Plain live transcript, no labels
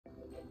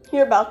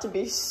You're about to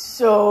be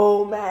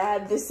so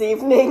mad this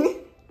evening.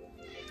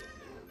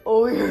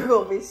 Oh, you're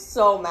gonna be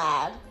so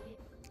mad.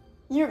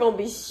 You're gonna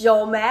be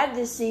so mad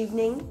this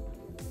evening.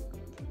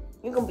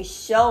 You're gonna be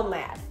so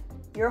mad.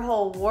 Your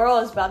whole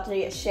world is about to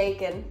get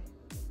shaken.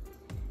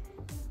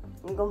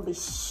 You're gonna be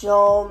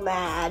so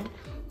mad.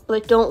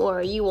 But don't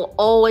worry, you will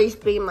always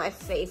be my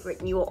favorite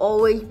and you will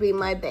always be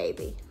my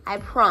baby. I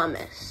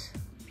promise.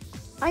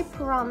 I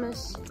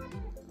promise.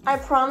 I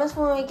promise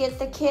when we get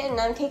the kitten,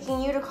 I'm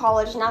taking you to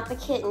college, not the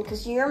kitten,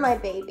 because you're my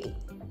baby.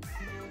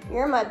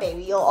 You're my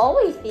baby. You'll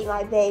always be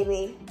my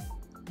baby.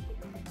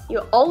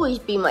 You'll always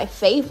be my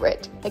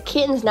favorite. The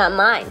kitten's not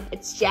mine.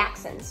 It's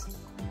Jackson's.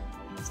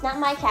 It's not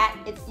my cat.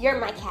 You're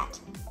my cat.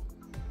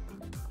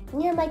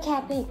 You're my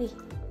cat, baby.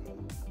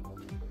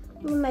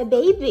 You're my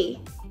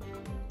baby.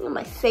 You're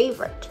my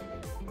favorite.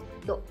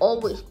 You'll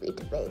always be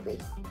the baby.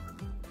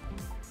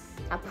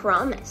 I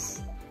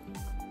promise.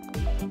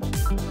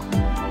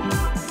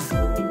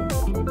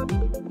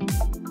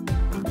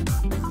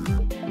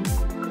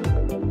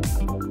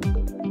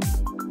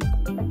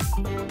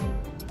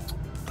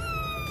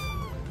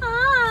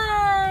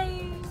 Hi.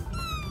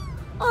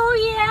 Oh,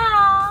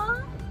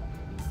 yeah.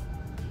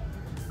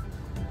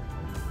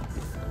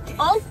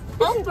 Oh,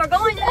 we're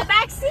going to the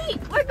back seat.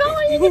 We're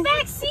going in the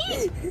back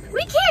seat.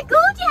 We can't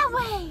go that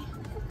way.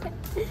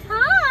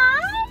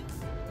 Hi.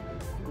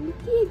 You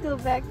can't go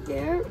back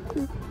there.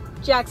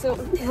 Jackson,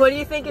 what do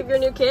you think of your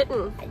new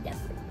kitten? I love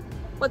her.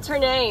 What's her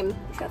name?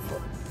 Truffle.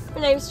 Her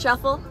name's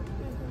Truffle?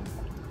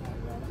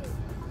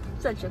 Mm-hmm.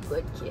 Such a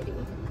good kitty.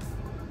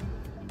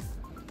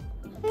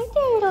 Hi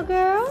there, little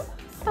girl.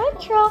 Hi,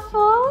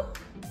 Truffle.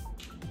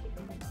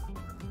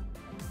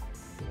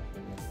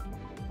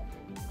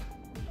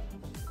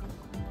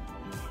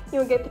 You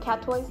want to get the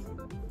cat toys?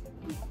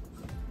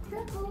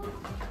 Truffle.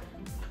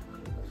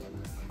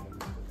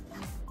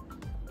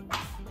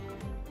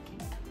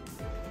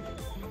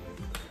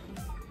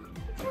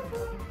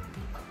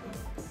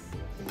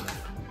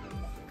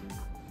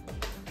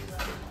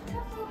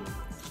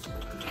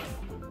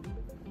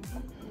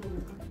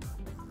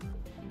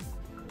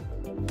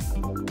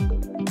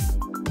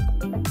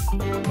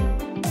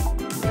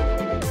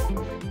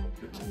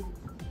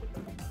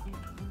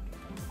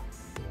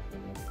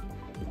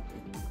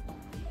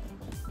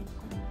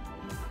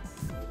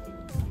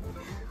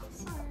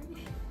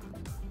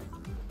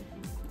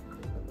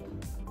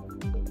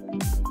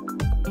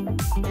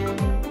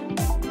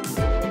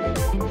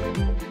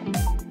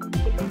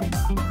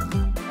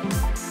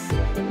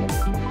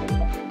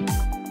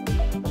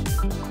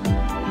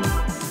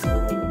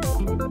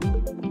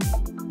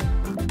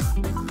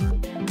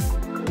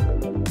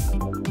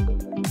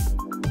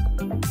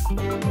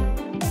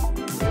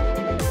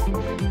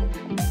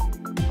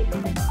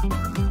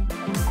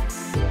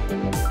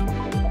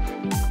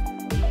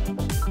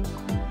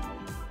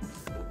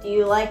 Do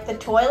you like the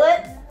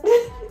toilet?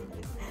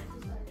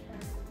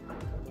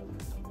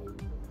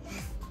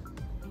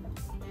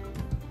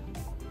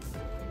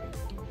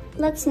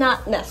 Let's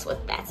not mess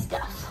with that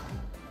stuff.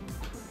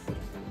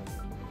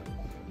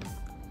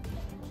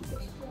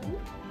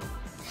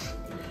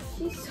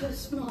 She's so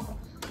small.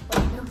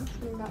 But no,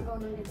 we're not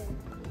going under there.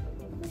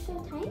 We're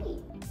so tiny.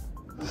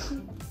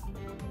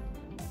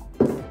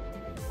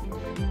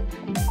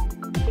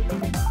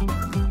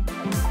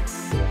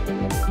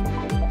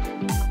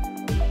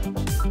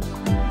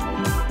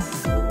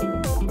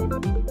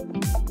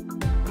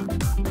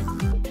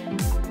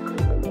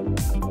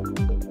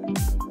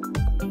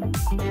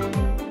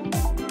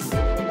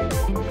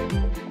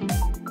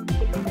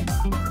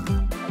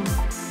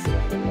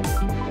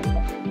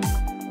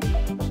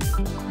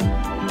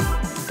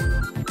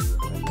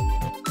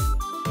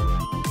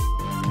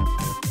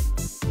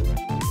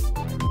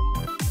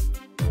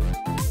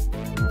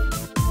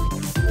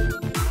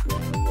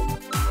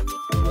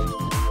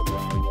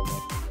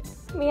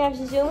 We have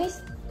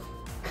Zoomies?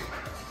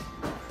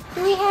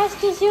 Do we have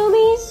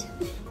Zoomies?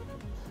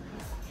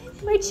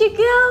 Where'd you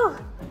go?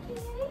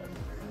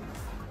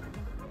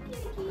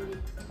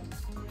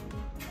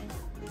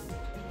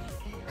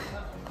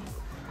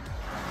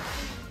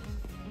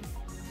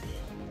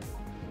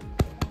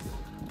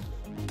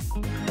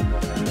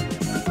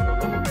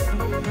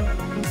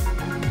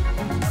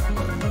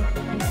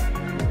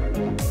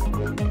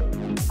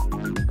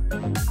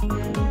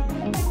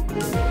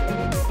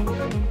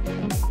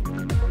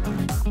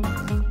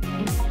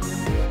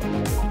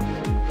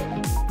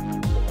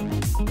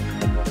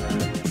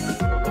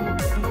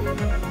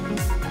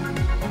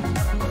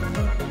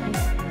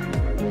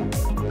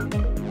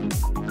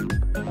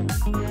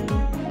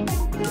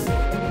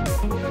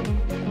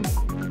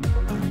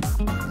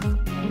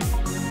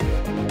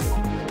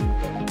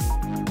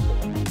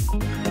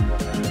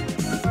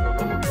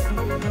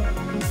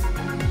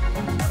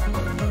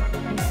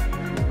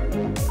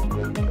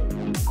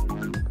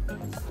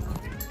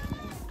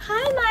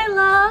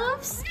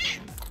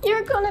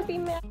 You're gonna be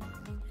mad.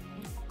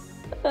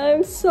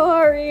 I'm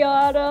sorry,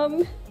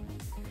 Autumn.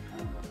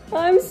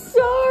 I'm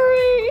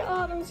sorry.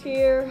 Autumn's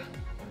here.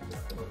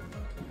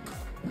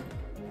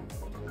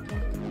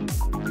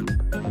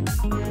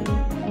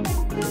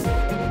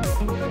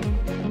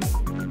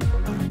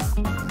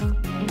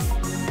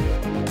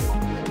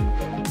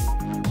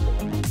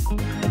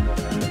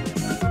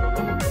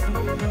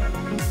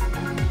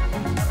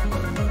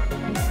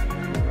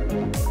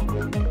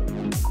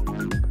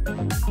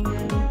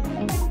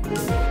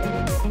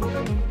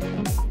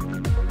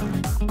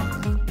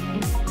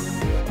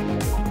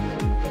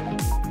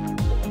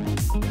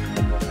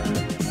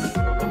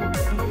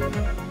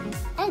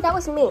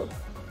 me.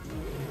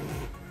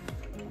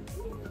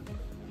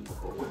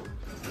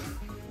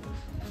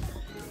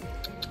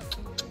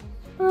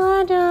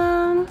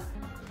 Adam.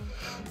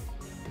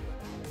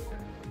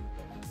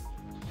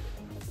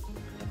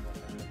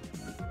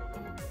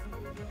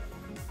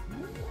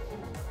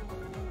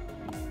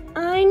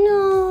 I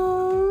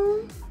know.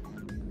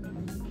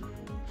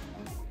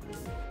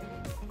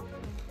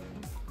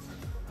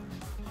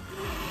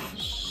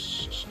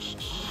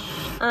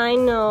 I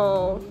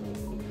know.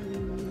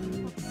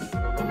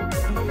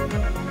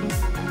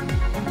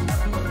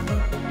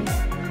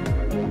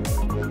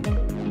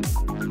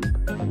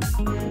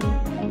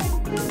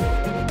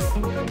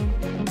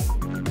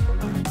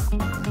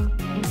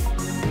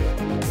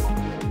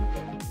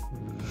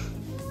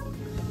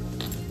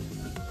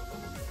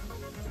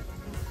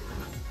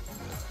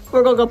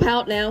 We're gonna go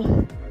pout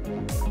now.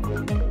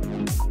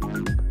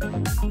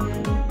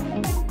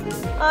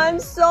 I'm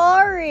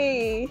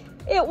sorry.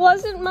 It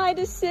wasn't my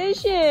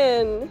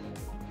decision.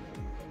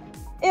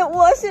 It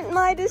wasn't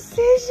my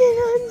decision.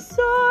 I'm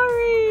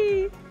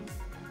sorry.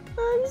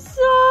 I'm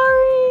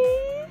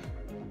sorry.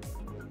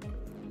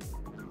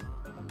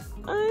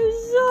 I'm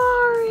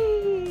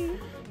sorry.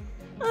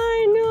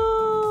 I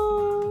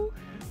know.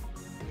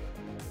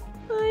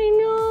 I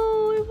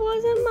know. It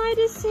wasn't my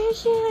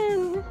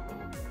decision.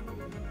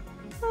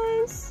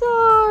 I'm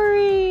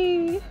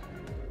sorry.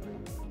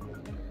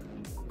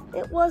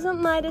 It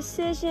wasn't my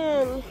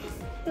decision.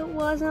 It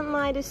wasn't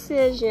my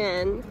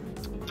decision.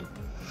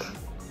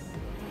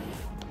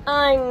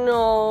 I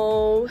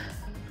know.